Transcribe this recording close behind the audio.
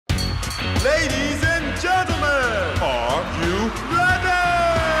Ladies and gentlemen, are you ready?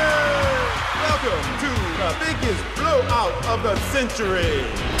 Welcome to the biggest blowout of the century.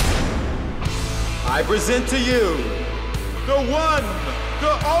 I present to you the one,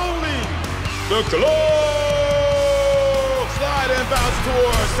 the only, the Glo Slide Bounce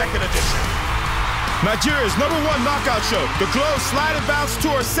Tour 2nd edition. Nigeria's #1 knockout show, the Glo Slide Bounce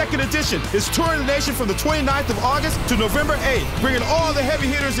Tour 2nd edition, is touring the nation from the 29th of August to November 8th, bringing all the heavy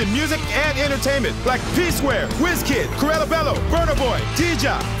hitters in music and entertainment like P-Square, WizKid, Corella Bello, Burna Boy,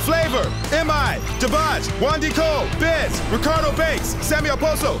 Dija, Flavor, M.I., Dabaj, Wandi Cole, Bez, Ricardo Banks, Samuel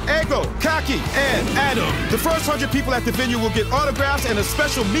Poso, Ego, Kaki, and Adam. The first 100 people at the venue will get autographs and a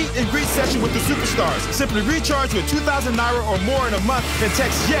special meet and greet session with the superstars. Simply recharge with 2,000 Naira or more in a month and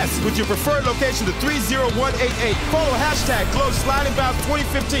text YES with your preferred location to 30188. Follow hashtag Glo Slide Bounce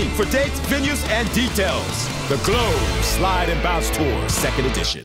 2015 for dates, venues, and details. The Glo Slide Bounce Tour 2nd edition.